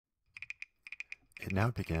It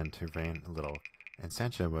now began to rain a little, and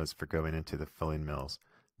Sancho was for going into the fulling mills,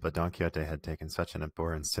 but Don Quixote had taken such an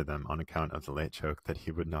abhorrence to them on account of the late choke that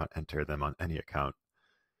he would not enter them on any account.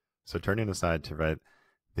 So turning aside to right,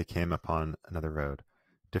 they came upon another road,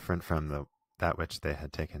 different from that which they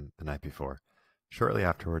had taken the night before. Shortly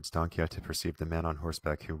afterwards Don Quixote perceived a man on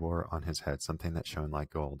horseback who wore on his head something that shone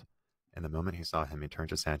like gold. And the moment he saw him, he turned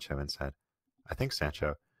to Sancho and said, I think,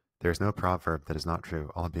 Sancho, there is no proverb that is not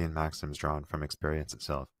true, all being maxims drawn from experience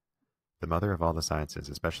itself. The mother of all the sciences,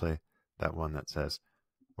 especially that one that says,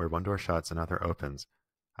 where one door shuts, another opens.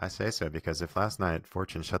 I say so because if last night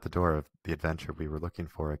fortune shut the door of the adventure we were looking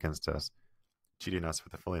for against us, cheating us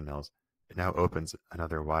with the fulling mills, it now opens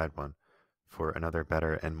another wide one for another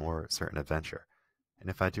better and more certain adventure. And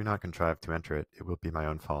if I do not contrive to enter it, it will be my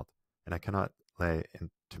own fault, and I cannot lay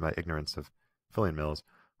into my ignorance of fulling mills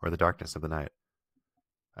or the darkness of the night.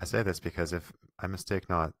 I say this because if I mistake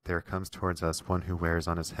not, there comes towards us one who wears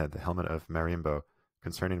on his head the helmet of Mambrino,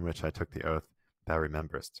 concerning which I took the oath thou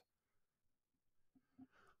rememberest.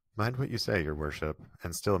 Mind what you say, your worship,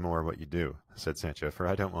 and still more what you do, said Sancho, for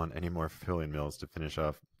I don't want any more fulling mills to finish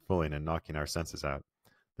off fulling and knocking our senses out.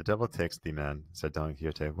 The devil takes thee, man, said Don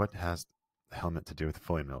Quixote. What has the helmet to do with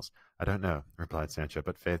fulling mills? I don't know, replied Sancho,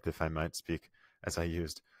 but faith, if I might speak as I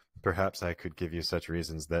used, perhaps I could give you such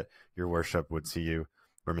reasons that your worship would see you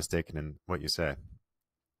were mistaken in what you say.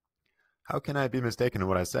 How can I be mistaken in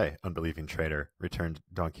what I say, unbelieving traitor? Returned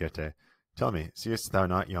Don Quixote. Tell me, seest thou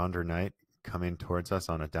not yonder knight coming towards us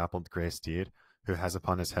on a dappled grey steed, who has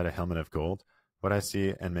upon his head a helmet of gold? What I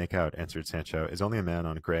see and make out, answered Sancho, is only a man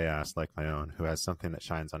on a grey ass like my own, who has something that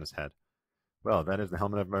shines on his head. Well, that is the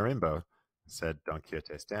helmet of Mambrino, said Don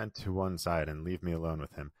Quixote. Stand to one side and leave me alone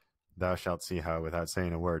with him. Thou shalt see how, without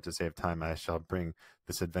saying a word to save time, I shall bring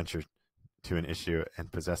this adventure to an issue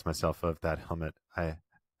and possess myself of that helmet I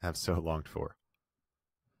have so longed for.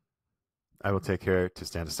 I will take care to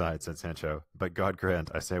stand aside, said Sancho, but God grant,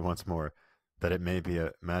 I say once more, that it may be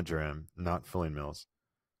a majoram, not fulling mills.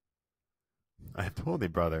 I have told thee,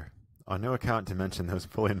 brother, on no account to mention those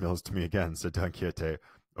fulling mills to me again, said Don Quixote,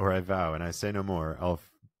 or I vow, and I say no more, I'll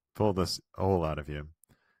pull this whole out of you.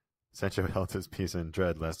 Sancho held his peace in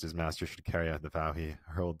dread lest his master should carry out the vow he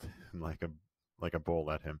hurled him like a bull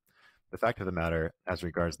at him. The fact of the matter, as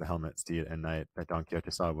regards the helmet, steed, and knight that Don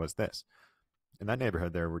Quixote saw, was this. In that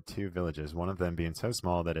neighborhood there were two villages, one of them being so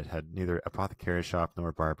small that it had neither apothecary's shop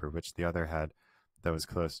nor barber, which the other had that was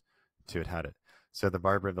close to it had it. So the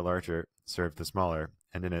barber of the larger served the smaller,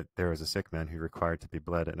 and in it there was a sick man who required to be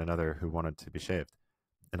bled, and another who wanted to be shaved.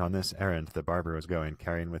 And on this errand the barber was going,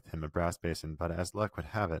 carrying with him a brass basin, but as luck would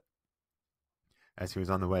have it, as he was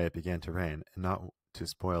on the way it began to rain, and not to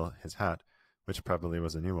spoil his hat, which probably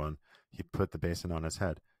was a new one, he put the basin on his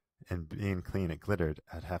head, and being clean it glittered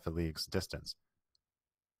at half a league's distance.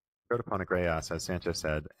 He rode upon a grey ass, as Sancho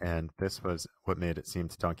said, and this was what made it seem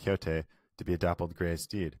to Don Quixote to be a dappled grey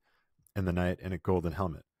steed, and the knight in a golden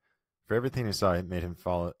helmet. For everything he saw it made him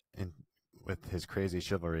fall in with his crazy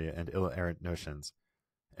chivalry and ill-errant notions.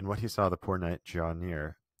 And what he saw the poor knight draw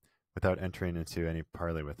near, without entering into any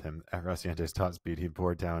parley with him, at Rocinante's top speed he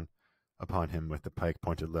bore down upon him with the pike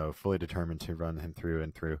pointed low, fully determined to run him through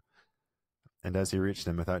and through. And as he reached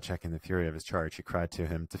him, without checking the fury of his charge, he cried to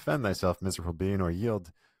him, Defend thyself, miserable being, or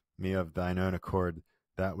yield me of thine own accord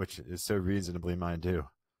that which is so reasonably mine due.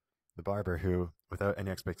 The barber, who, without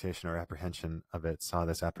any expectation or apprehension of it, saw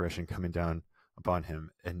this apparition coming down upon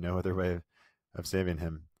him, and no other way of saving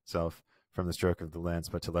himself from the stroke of the lance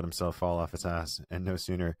but to let himself fall off his ass, and no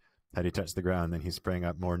sooner had he touched the ground than he sprang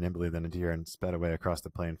up more nimbly than a deer and sped away across the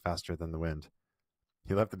plain faster than the wind.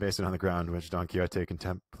 He left the basin on the ground, which Don Quixote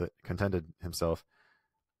contented himself,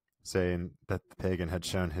 saying that the pagan had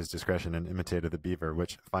shown his discretion and imitated the beaver,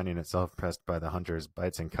 which, finding itself pressed by the hunters,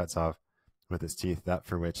 bites and cuts off with its teeth that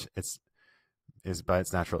for which it is by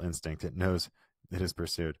its natural instinct. It knows it is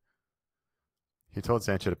pursued. He told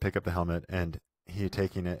Sancho to pick up the helmet, and he,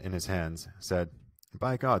 taking it in his hands, said,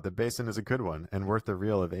 By God, the basin is a good one, and worth a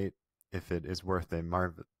reel of 8 if it is worth a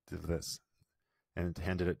marvellous, and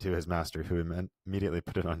handed it to his master, who immediately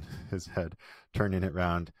put it on his head, turning it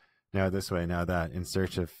round, now this way, now that, in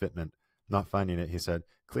search of fitment. Not finding it, he said,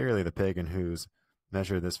 Clearly the pagan whose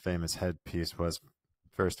measure this famous headpiece was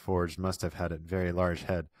first forged must have had a very large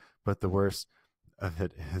head, but the worst of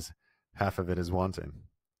it is half of it is wanting.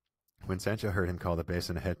 When Sancho heard him call the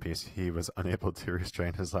basin a headpiece, he was unable to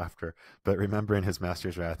restrain his laughter, but remembering his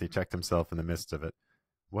master's wrath, he checked himself in the midst of it.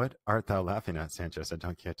 What art thou laughing at, Sancho? Said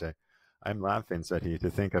Don Quixote. I am laughing, said he, to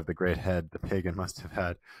think of the great head the pagan must have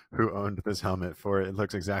had who owned this helmet, for it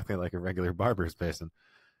looks exactly like a regular barber's basin.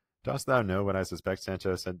 Dost thou know what I suspect,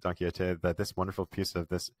 Sancho, said Don Quixote, that this wonderful piece of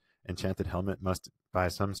this enchanted helmet must, by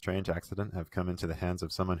some strange accident, have come into the hands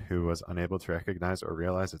of someone who was unable to recognize or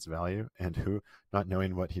realize its value, and who, not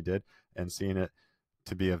knowing what he did, and seeing it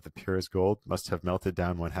to be of the purest gold, must have melted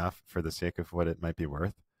down one half for the sake of what it might be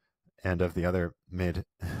worth, and of the other made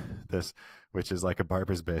this, which is like a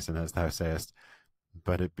barber's basin, as thou sayest.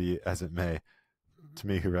 But it be as it may, to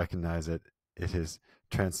me who recognize it,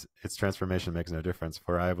 its transformation makes no difference,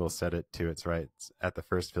 for I will set it to its rights at the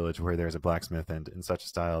first village where there is a blacksmith, and in such a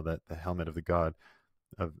style that the helmet of the god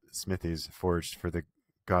of smithies forged for the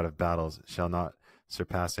god of battles shall not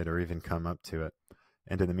surpass it or even come up to it.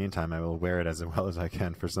 And in the meantime I will wear it as well as I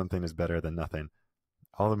can, for something is better than nothing.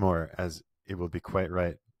 All the more as it will be quite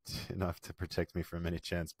right enough to protect me from any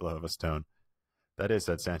chance blow of a stone. That is,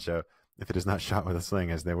 said Sancho, if it is not shot with a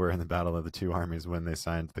sling, as they were in the battle of the two armies when they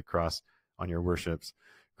signed the cross on your worship's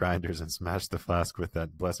grinders and smashed the flask with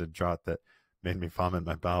that blessed draught that made me vomit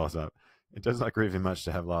my bowels up. It does not grieve me much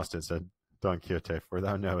to have lost it, said Don Quixote, for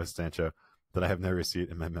thou knowest, Sancho, that I have no receipt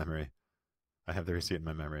in my memory. I have the receipt in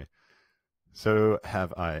my memory. So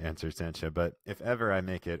have I, answered Sancho, but if ever I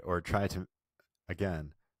make it, or try to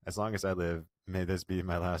again, as long as I live, may this be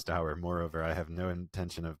my last hour. Moreover, I have no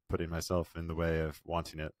intention of putting myself in the way of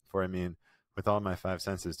wanting it, for I mean, with all my 5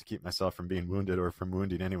 senses, to keep myself from being wounded or from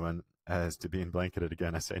wounding anyone. As to being blanketed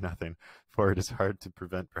again, I say nothing, for it is hard to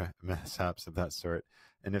prevent mishaps of that sort,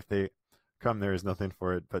 and if they come, there is nothing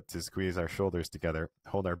for it but to squeeze our shoulders together,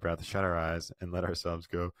 hold our breath, shut our eyes, and let ourselves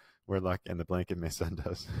go where luck and the blanket may send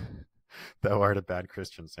us. Thou art a bad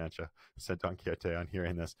Christian, Sancho, said Don Quixote on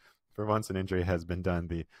hearing this. For once an injury has been done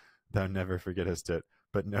thee, thou never forgettest it,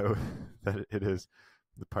 but know that it is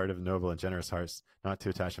the part of noble and generous hearts not to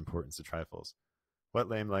attach importance to trifles. What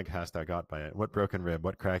lame leg hast thou got by it? What broken rib?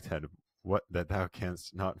 What cracked head? What that thou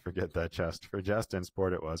canst not forget thy chest? For jest and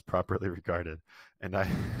sport it was, properly regarded, and I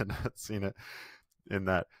had not seen it in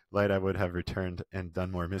that light I would have returned and done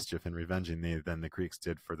more mischief in revenging thee than the Greeks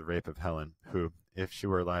did for the rape of Helen, who, if she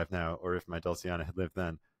were alive now, or if my Dulciana had lived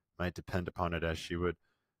then, might depend upon it as she would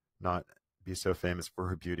not be so famous for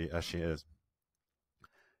her beauty as she is.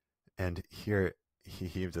 And here he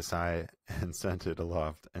heaved a sigh and sent it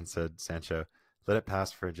aloft, and said, Sancho, let it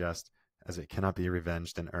pass for a jest, as it cannot be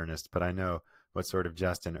revenged in earnest, but I know what sort of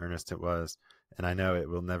jest in earnest it was, and I know it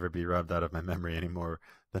will never be rubbed out of my memory any more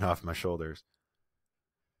than off my shoulders.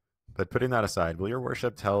 But putting that aside, will your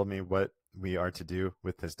worship tell me what we are to do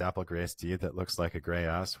with this dapple-gray steed that looks like a gray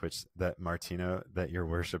ass, which that Martino that your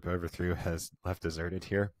worship overthrew has left deserted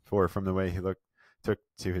here? For from the way he took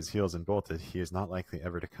to his heels and bolted, he is not likely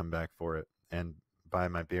ever to come back for it, and by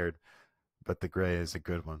my beard, but the gray is a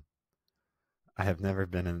good one. I have never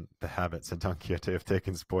been in the habit, said Don Quixote, of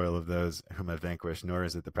taking spoil of those whom I vanquish, nor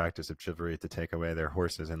is it the practice of chivalry to take away their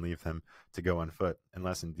horses and leave them to go on foot,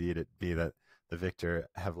 unless indeed it be that the victor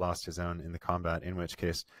have lost his own in the combat, in which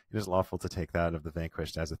case it is lawful to take that of the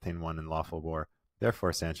vanquished as a thing won in lawful war.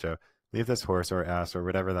 Therefore, Sancho, leave this horse or ass or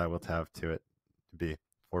whatever thou wilt have to it to be,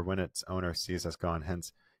 for when its owner sees us gone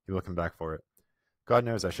hence, he will come back for it. God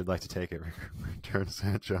knows I should like to take it, returned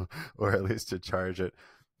Sancho, or at least to change it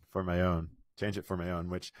for my own,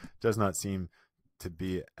 which does not seem to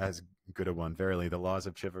be as good a one. Verily, the laws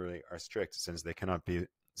of chivalry are strict, since they cannot be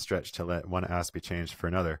stretched to let one ass be changed for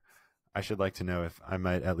another. I should like to know if I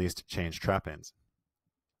might at least change trappings.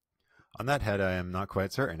 On that head I am not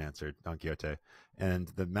quite certain, answered Don Quixote, and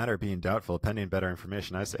the matter being doubtful, pending better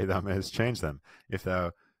information, I say thou mayest change them, if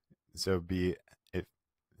so be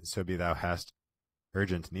thou hast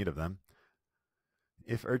urgent need of them.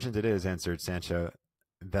 If urgent it is, answered Sancho,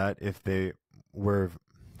 that if they were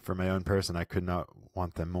for my own person, I could not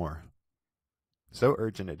want them more. So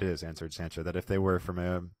urgent it is, answered Sancho, that if they were for my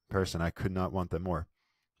own person, I could not want them more.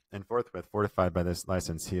 And forthwith, fortified by this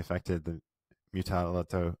license, he effected the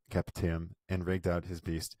mutilato captium, and rigged out his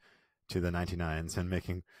beast to the 99s, and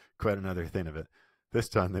making quite another thing of it. This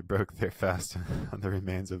done, they broke their fast on the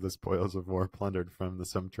remains of the spoils of war plundered from the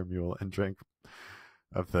sumpter mule, and drank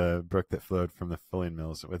of the brook that flowed from the fulling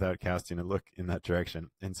mills, without casting a look in that direction.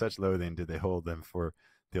 In such loathing did they hold them for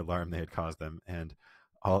the alarm they had caused them, and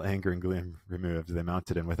all anger and gloom removed, they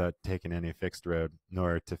mounted, and without taking any fixed road,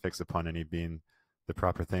 nor to fix upon any being the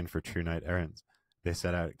proper thing for true knight errants, they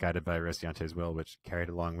set out, guided by Rocinante's will, which carried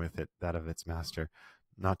along with it that of its master,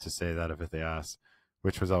 not to say that of the ass,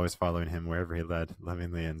 which was always following him wherever he led,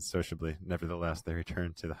 lovingly and sociably. Nevertheless, they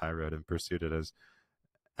returned to the high road and pursued it as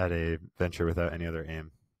at a venture without any other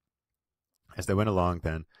aim. As they went along,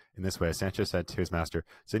 then, in this way, Sancho said to his master,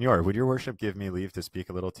 Señor, would your worship give me leave to speak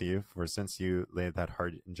a little to you? For since you laid that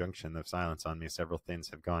hard injunction of silence on me, several things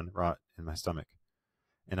have gone wrought in my stomach.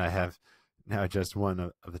 and I have now just one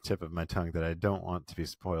of the tip of my tongue that I don't want to be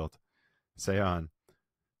spoiled. Say on,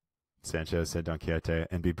 Sancho, said Don Quixote,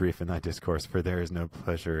 and be brief in thy discourse, for there is no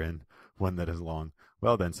pleasure in one that is long.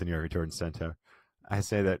 Well then, señor, retorted Sancho, I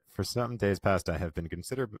say that for some days past I have been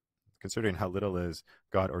considering how little is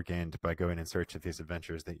God ordained by going in search of these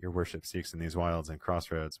adventures that your worship seeks in these wilds and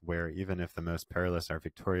crossroads, where even if the most perilous are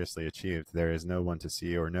victoriously achieved, there is no one to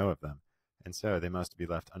see or know of them, and so they must be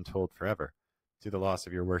left untold forever, to the loss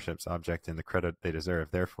of your worship's object and the credit they deserve.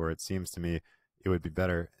 Therefore, it seems to me it would be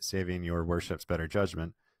better, saving your worship's better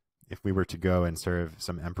judgment, if we were to go and serve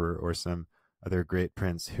some emperor or some other great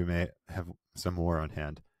prince who may have some war on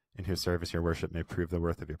hand, in whose service your worship may prove the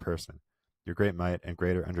worth of your person, your great might and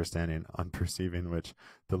greater understanding, on perceiving which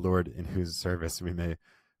the Lord in whose service we may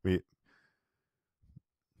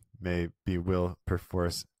be will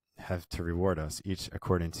perforce have to reward us, each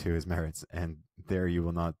according to his merits, and there you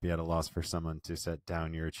will not be at a loss for someone to set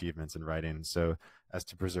down your achievements in writing, so as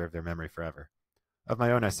to preserve their memory forever. Of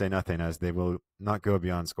my own I say nothing, as they will not go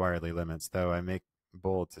beyond squirely limits, though I make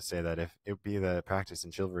bold to say that if it be the practice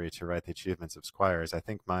in chivalry to write the achievements of squires, I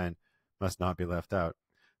think mine must not be left out.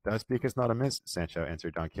 Thou speakest not amiss, Sancho,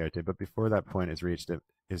 answered Don Quixote, but before that point is reached, it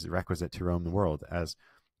is requisite to roam the world, as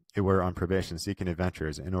it were on probation, seeking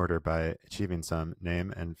adventures, in order by achieving some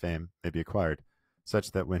name and fame may be acquired,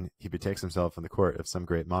 such that when he betakes himself in the court of some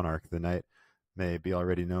great monarch, the knight may be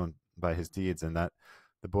already known by his deeds, and that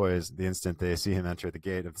the boys, the instant they see him enter the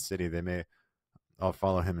gate of the city, they may all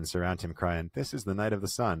follow him and surround him, crying, "This is the Knight of the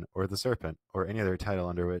Sun, or the Serpent, or any other title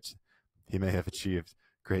under which he may have achieved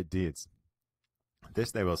great deeds.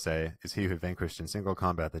 This, they will say, is he who vanquished in single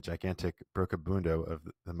combat the gigantic Brocabundo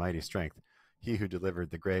of the mighty strength, he who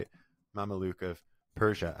delivered the great Mameluke of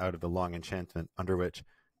Persia out of the long enchantment under which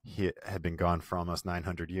he had been gone for almost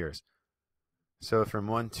 900 years." So from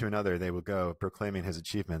one to another they will go, proclaiming his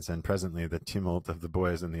achievements, and presently the tumult of the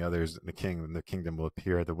boys and the others, the king and the kingdom, will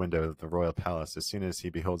appear at the window of the royal palace. As soon as he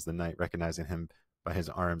beholds the knight, recognizing him by his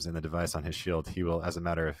arms and the device on his shield, he will, as a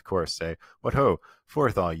matter of course, say, "What ho!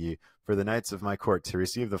 Forth all ye, for the knights of my court, to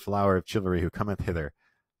receive the flower of chivalry who cometh hither."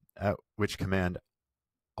 At which command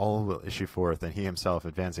all will issue forth, and he himself,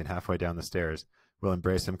 advancing halfway down the stairs, will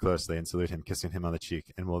embrace him closely and salute him, kissing him on the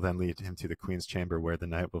cheek, and will then lead him to the queen's chamber, where the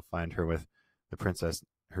knight will find her with the princess,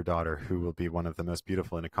 her daughter, who will be one of the most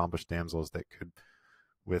beautiful and accomplished damsels that could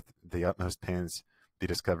with the utmost pains be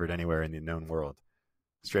discovered anywhere in the known world.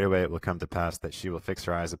 Straightway it will come to pass that she will fix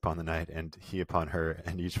her eyes upon the knight, and he upon her,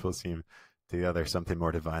 and each will seem to the other something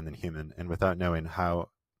more divine than human, and without knowing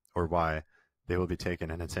how or why, they will be taken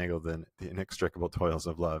and entangled in the inextricable toils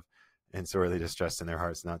of love, and sorely distressed in their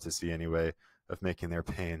hearts not to see any way of making their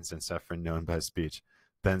pains and suffering known by speech.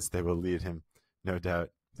 Thence they will lead him, no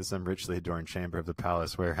doubt, to some richly adorned chamber of the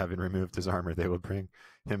palace, where, having removed his armor, they will bring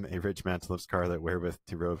him a rich mantle of scarlet wherewith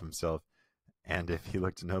to robe himself, and if he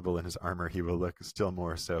looked noble in his armor, he will look still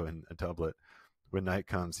more so in a doublet. When night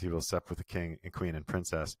comes, he will sup with the king and queen and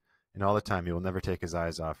princess, and all the time he will never take his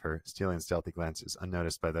eyes off her, stealing stealthy glances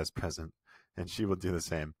unnoticed by those present, and she will do the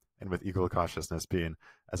same, and with equal cautiousness, being,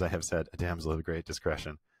 as I have said, a damsel of great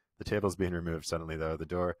discretion. The tables being removed suddenly, though, the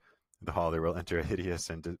door of the hall, there will enter a hideous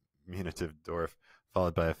and diminutive dwarf,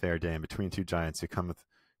 followed by a fair dame, between two giants, who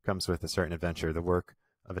comes with a certain adventure, the work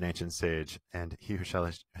of an ancient sage, and he who shall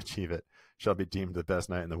achieve it shall be deemed the best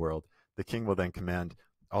knight in the world. The king will then command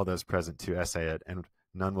all those present to essay it, and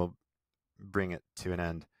none will bring it to an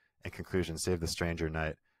end and conclusion save the stranger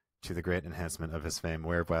knight, to the great enhancement of his fame,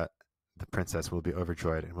 whereby the princess will be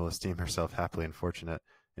overjoyed, and will esteem herself happily and fortunate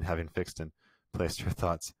in having fixed and placed her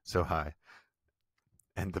thoughts so high.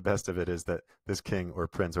 And the best of it is that this king or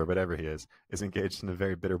prince or whatever he is engaged in a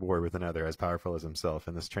very bitter war with another as powerful as himself,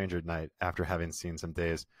 and the stranger knight, after having seen some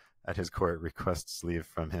days at his court, requests leave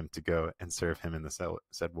from him to go and serve him in the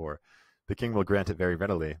said war. The king will grant it very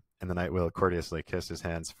readily, and the knight will courteously kiss his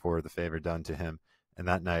hands for the favor done to him, and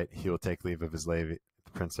that night he will take leave of his lady,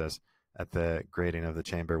 the princess, at the grating of the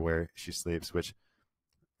chamber where she sleeps, which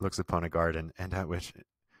looks upon a garden, and at which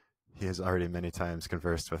he has already many times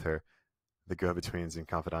conversed with her, the go-betweens and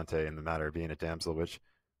confidante in the matter, being a damsel which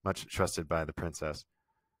much trusted by the princess.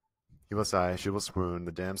 He will sigh, she will swoon,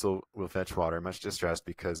 the damsel will fetch water, much distressed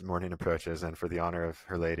because morning approaches, and for the honor of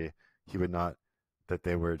her lady he would not that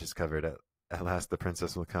they were discovered. At last the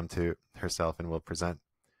princess will come to herself, and will present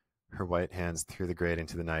her white hands through the grating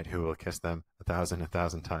to the knight, who will kiss them a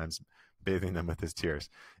thousand times, bathing them with his tears.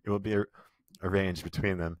 It will be arranged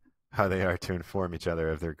between them how they are to inform each other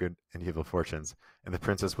of their good and evil fortunes, and the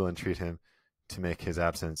princess will entreat him to make his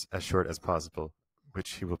absence as short as possible,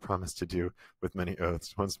 which he will promise to do with many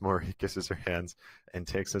oaths. Once more he kisses her hands and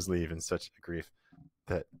takes his leave in such a grief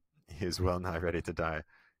that he is well nigh ready to die.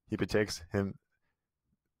 He betakes him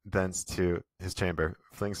thence to his chamber,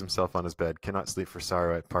 flings himself on his bed, cannot sleep for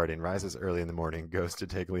sorrow at parting, rises early in the morning, goes to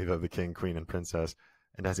take leave of the king, queen, and princess,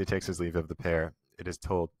 and as he takes his leave of the pair, it is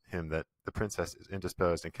told him that the princess is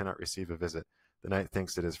indisposed and cannot receive a visit. The knight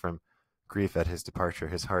thinks it is from grief at his departure.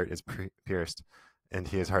 His heart is pierced, and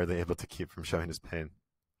he is hardly able to keep from showing his pain.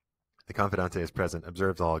 The confidante is present,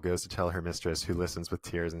 observes all, goes to tell her mistress, who listens with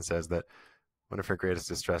tears, and says that one of her greatest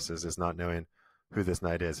distresses is not knowing who this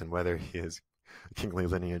knight is and whether he is kingly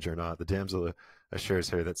lineage or not. The damsel assures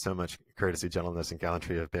her that so much courtesy, gentleness, and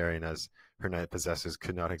gallantry of bearing as her knight possesses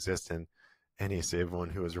could not exist in any save one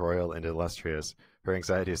who is royal and illustrious. Her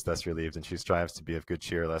anxiety is thus relieved, and she strives to be of good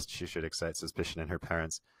cheer lest she should excite suspicion in her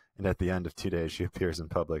parents, and at the end of 2 days she appears in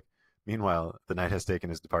public. Meanwhile, the knight has taken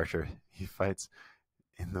his departure. He fights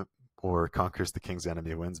in the war, conquers the king's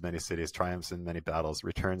enemy, wins many cities, triumphs in many battles,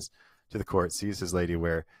 returns to the court, sees his lady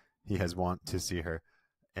where he has wont to see her,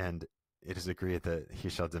 and it is agreed that he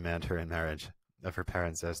shall demand her in marriage of her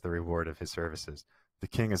parents as the reward of his services. The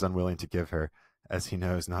king is unwilling to give her, as he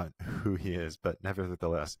knows not who he is, but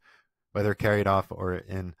nevertheless, whether carried off or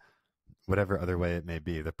in whatever other way it may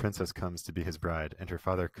be, the princess comes to be his bride, and her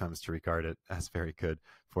father comes to regard it as very good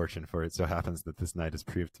fortune, for it so happens that this knight is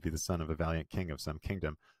proved to be the son of a valiant king of some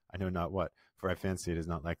kingdom, I know not what, for I fancy it is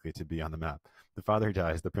not likely to be on the map. The father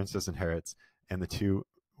dies, the princess inherits, and the 2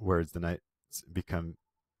 words the knight becomes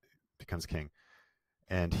king.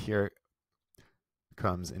 And here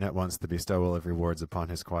comes in at once the bestowal of rewards upon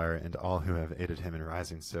his squire and all who have aided him in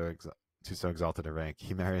rising to so exalted a rank.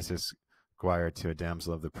 He marries his squire to a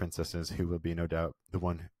damsel of the princesses, who will be no doubt the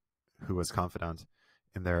one who was confidant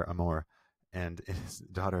in their amour, and is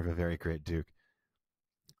daughter of a very great duke.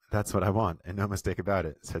 That's what I want, and no mistake about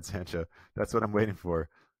it, said Sancho. That's what I'm waiting for.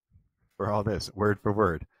 For all this, word for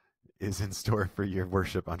word, is in store for your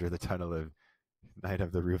worship under the title of Knight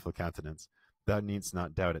of the Rueful Countenance. Thou needst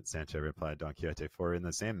not doubt it, Sancho, replied Don Quixote, for in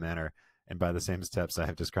the same manner and by the same steps I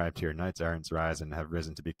have described here, knights errant rise and have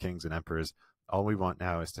risen to be kings and emperors. All we want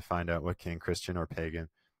now is to find out what king, Christian or pagan,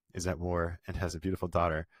 is at war and has a beautiful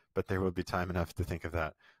daughter, but there will be time enough to think of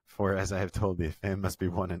that, for as I have told thee, fame must be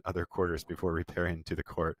won in other quarters before repairing to the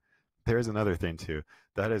court. There is another thing too,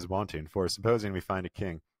 that is wanting, for supposing we find a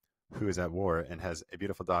king who is at war and has a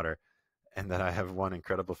beautiful daughter, and that I have won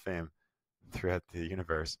incredible fame throughout the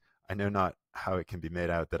universe, I know not how it can be made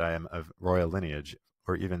out that I am of royal lineage,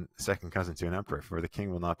 or even second cousin to an emperor, for the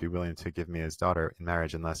king will not be willing to give me his daughter in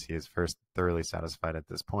marriage unless he is first thoroughly satisfied at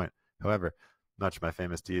this point. However, much my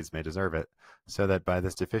famous deeds may deserve it, so that by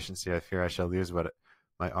this deficiency I fear I shall lose what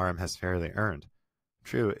my arm has fairly earned.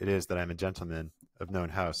 True it is that I am a gentleman of known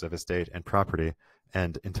house, of estate and property,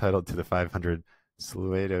 and entitled to the 500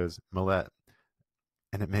 Sluados Millet,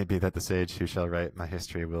 and it may be that the sage who shall write my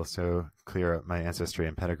history will so clear up my ancestry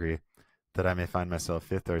and pedigree that I may find myself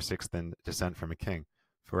 5th or 6th in descent from a king.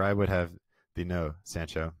 For I would have thee know,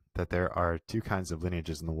 Sancho, that there are 2 kinds of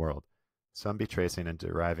lineages in the world, some be tracing and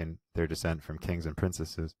deriving their descent from kings and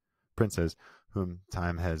princes, whom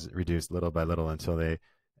time has reduced little by little until they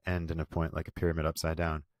end in a point like a pyramid upside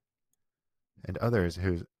down, and others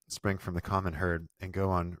who spring from the common herd and go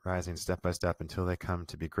on rising step by step until they come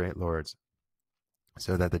to be great lords,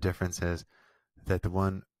 so that the difference is that the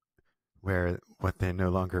one where what they no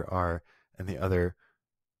longer are, and the other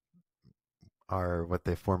are what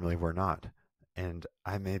they formerly were not. And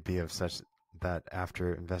I may be of such that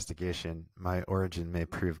after investigation my origin may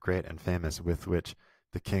prove great and famous, with which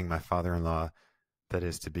the king my father-in-law that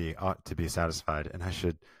is to be ought to be satisfied, and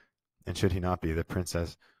should he not be, the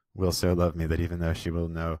princess will so love me that even though she will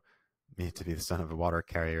know me to be the son of a water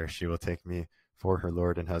carrier, she will take me for her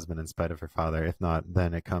lord and husband in spite of her father. If not,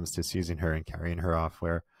 then it comes to seizing her and carrying her off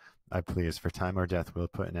where I please, for time or death will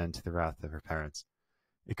put an end to the wrath of her parents.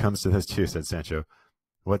 It comes to this too, said Sancho,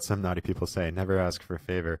 what some naughty people say, never ask for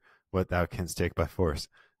favour what thou canst take by force,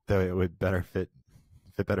 though it would fit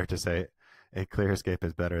better to say, a clear escape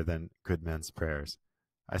is better than good men's prayers.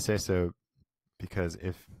 I say so because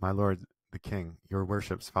if my lord the king, your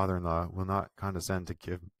worship's father-in-law, will not condescend to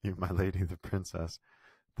give you my lady the princess,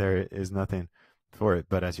 there is nothing for it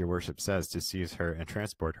but, as your worship says, to seize her and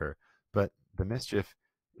transport her. But the mischief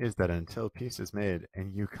is that until peace is made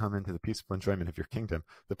and you come into the peaceful enjoyment of your kingdom,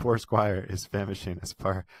 the poor squire is famishing as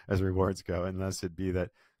far as rewards go, unless it be that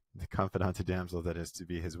the confidante damsel that is to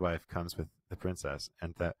be his wife comes with the princess,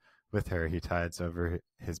 and that with her he tides over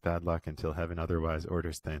his bad luck until heaven otherwise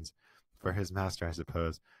orders things. For his master, I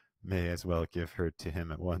suppose, may as well give her to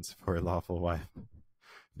him at once for a lawful wife.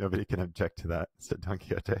 Nobody can object to that, said Don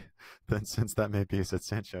Quixote. Then since that may be, said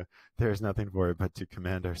Sancho, there is nothing for it but to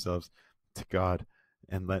commend ourselves to God,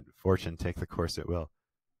 and let fortune take the course it will.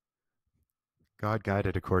 God guide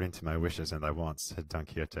it according to my wishes and thy wants, said Don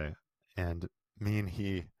Quixote, and mean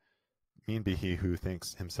be he who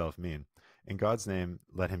thinks himself mean. In God's name,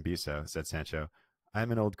 let him be so, said Sancho. I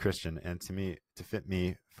am an old Christian, and to fit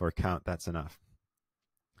me for count, that's enough.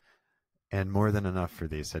 And more than enough for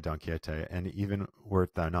thee, said Don Quixote, and even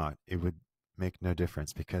wert thou not, it would make no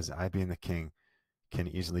difference, because I being the king can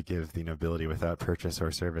easily give thee nobility without purchase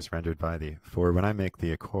or service rendered by thee. For when I make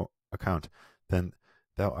thee account, then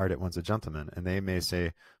thou art at once a gentleman, and they may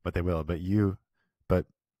say what they will, but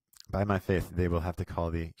by my faith they will have to call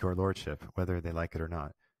thee your lordship, whether they like it or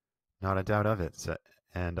not. Not a doubt of it,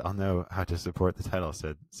 and I'll know how to support the title,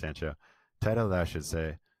 said Sancho. Title thou should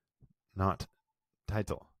say, not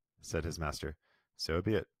title, said his master. So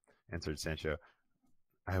be it, answered Sancho.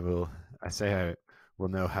 I will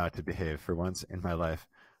know how to behave. For once in my life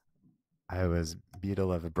I was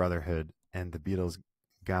beadle of a brotherhood, and the beadle's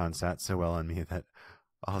gown sat so well on me that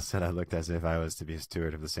all said I looked as if I was to be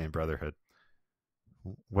steward of the same brotherhood.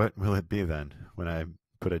 What will it be then, when I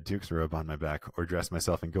put a duke's robe on my back, or dress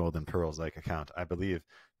myself in gold and pearls like a count? I believe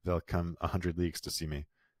they'll come 100 leagues to see me.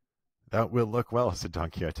 Thou wilt look well, said Don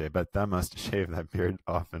Quixote, but thou must shave thy beard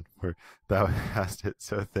often, for thou hast it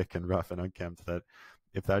so thick and rough and unkempt that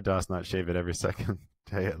if thou dost not shave it every second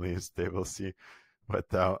day at least, they will see what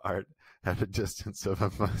thou art at a distance of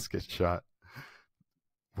a musket shot.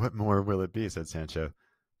 What more will it be, said Sancho,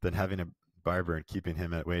 than having a barber and keeping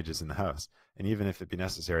him at wages in the house? And even if it be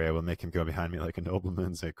necessary, I will make him go behind me like a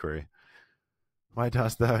nobleman's equerry. Why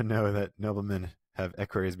dost thou know that noblemen have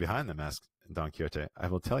equerries behind them? Asked Don Quixote. I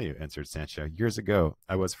will tell you, answered Sancho. Years ago,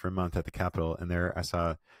 I was for a month at the capital, and there I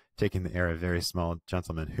saw taking the air a very small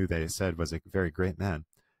gentleman, who they said was a very great man,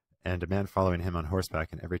 and a man following him on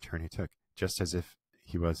horseback in every turn he took, just as if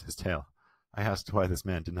he was his tail. I asked why this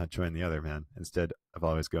man did not join the other man, instead of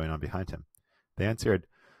always going on behind him. They answered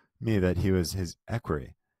me that he was his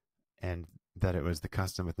equerry, and that it was the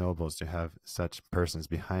custom with nobles to have such persons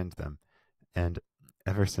behind them, and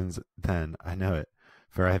ever since then I know it,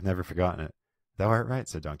 for I have never forgotten it. Thou art right,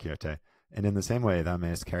 said Don Quixote, and in the same way thou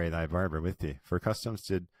mayest carry thy barber with thee, for customs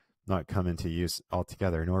did not come into use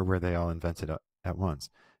altogether, nor were they all invented at once,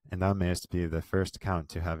 and thou mayest be the first count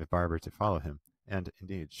to have a barber to follow him, and,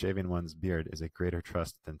 indeed, shaving one's beard is a greater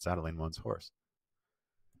trust than saddling one's horse.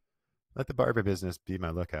 Let the barber business be my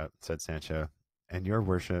lookout, said Sancho, and your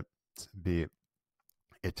worship be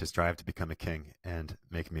it to strive to become a king, and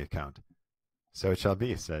make me a count. So it shall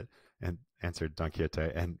be, answered Don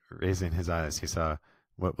Quixote, and raising his eyes he saw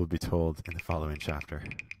what will be told in the following chapter.